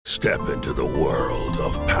Step into the world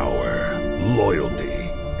of power, loyalty,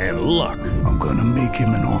 and luck. I'm gonna make him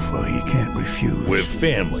an offer he can't refuse. With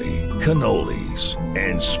family, cannolis,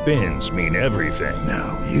 and spins mean everything.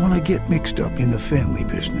 Now, you wanna get mixed up in the family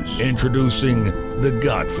business. Introducing The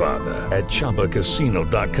Godfather at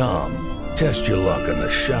ChumbaCasino.com. Test your luck in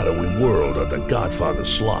the shadowy world of The Godfather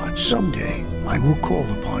slot. Someday, I will call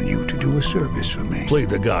upon you to do a service for me. Play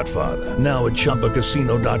The Godfather, now at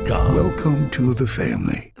ChumbaCasino.com. Welcome to the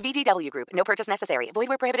family. VGW Group. No purchase necessary. Void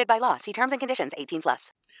where prohibited by law. See terms and conditions.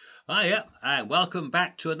 18+. Hiya, and welcome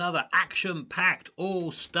back to another action-packed,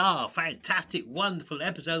 all-star, fantastic, wonderful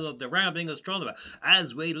episode of The Rambling Astronomer,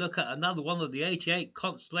 as we look at another one of the 88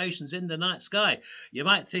 constellations in the night sky. You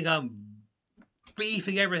might think I'm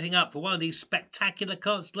beefing everything up for one of these spectacular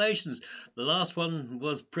constellations. The last one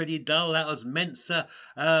was pretty dull. That was Mensa,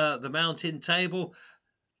 the mountain table.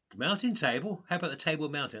 The mountain table? How about the table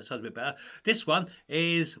mountain? That sounds a bit better. This one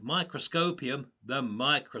is Microscopium the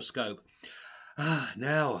Microscope.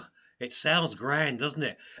 Now, it sounds grand, doesn't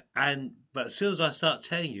it? But as soon as I start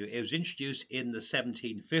telling you, it was introduced in the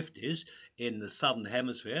 1750s in the southern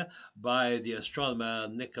hemisphere by the astronomer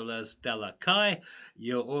Nicolas de Lacaille,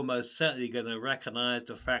 you're almost certainly going to recognize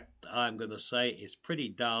the fact that I'm going to say it's pretty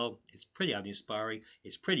dull, it's pretty uninspiring,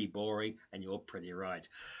 it's pretty boring, and you're pretty right.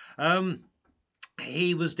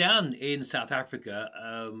 He was down in South Africa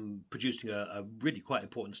producing a really quite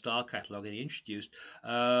important star catalogue, and he introduced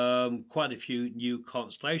quite a few new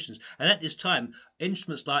constellations. And at this time,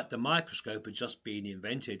 instruments like the microscope had just been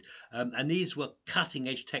invented, and these were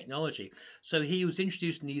cutting-edge technology. So he was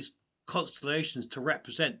introducing these constellations to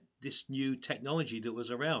represent this new technology that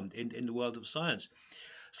was around in the world of science.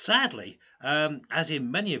 Sadly, as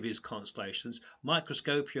in many of his constellations,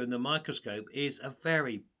 Microscopium the Microscope is a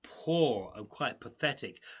very poor and quite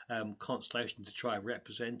pathetic constellation to try and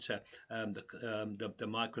represent the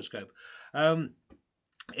microscope.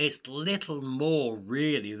 It's little more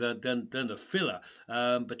really than a filler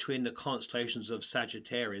between the constellations of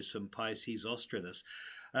Sagittarius and Piscis Austrinus.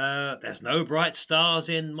 There's no bright stars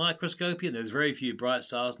in Microscopium. There's very few bright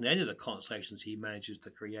stars in any of the constellations he manages to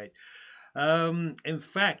create. In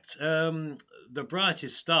fact, the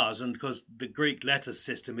brightest stars, and because the Greek letter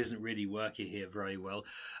system isn't really working here very well,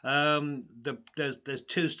 there's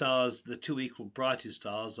two stars. The two equal brightest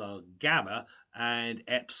stars are Gamma and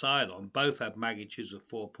Epsilon. Both have magnitudes of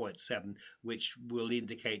 4.7, which will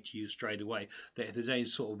indicate to you straight away that if there's any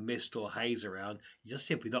sort of mist or haze around, you're just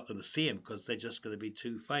simply not going to see them because they're just going to be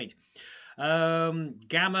too faint.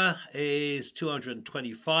 Gamma is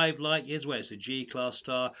 225 light years, where it's a G-class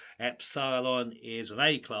star. Epsilon is an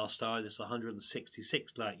A-class star, and it's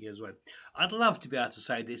 166 light years away. I'd love to be able to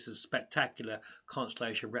say this is a spectacular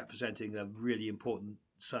constellation representing a really important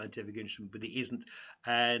scientific instrument, but it isn't.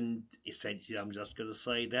 And essentially, I'm just going to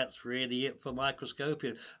say that's really it for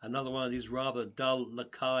Microscopium. Another one of these rather dull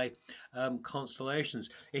Lacaille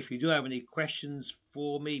constellations. If you do have any questions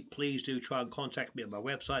for me, please do try and contact me at my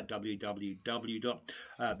website,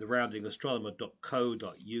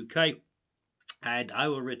 www.theroundingastronomer.co.uk. And I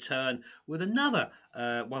will return with another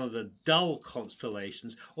one of the dull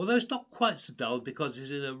constellations, although it's not quite so dull because it's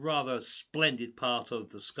in a rather splendid part of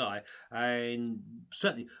the sky. And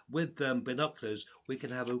certainly with binoculars, we can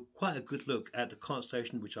have quite a good look at the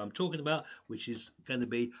constellation which I'm talking about, which is going to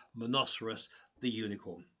be Monoceros the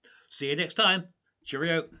Unicorn. See you next time.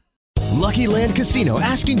 Cheerio. Lucky Land Casino,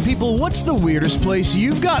 asking people, what's the weirdest place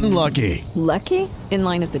you've gotten lucky? Lucky? In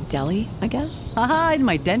line at the deli, I guess? Aha, in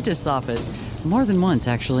my dentist's office. More than once,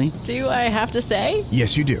 actually. Do I have to say?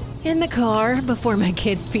 Yes, you do. In the car before my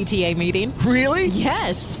kids' PTA meeting. Really?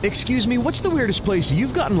 Yes. Excuse me, what's the weirdest place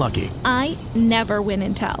you've gotten lucky? I never win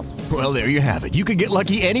and tell. Well, there you have it. You can get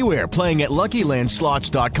lucky anywhere, playing at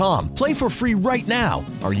LuckyLandSlots.com. Play for free right now.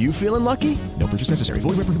 Are you feeling lucky? No purchase necessary.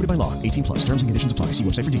 Void where prohibited by law. 18+. Terms and conditions apply. See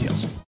website for details.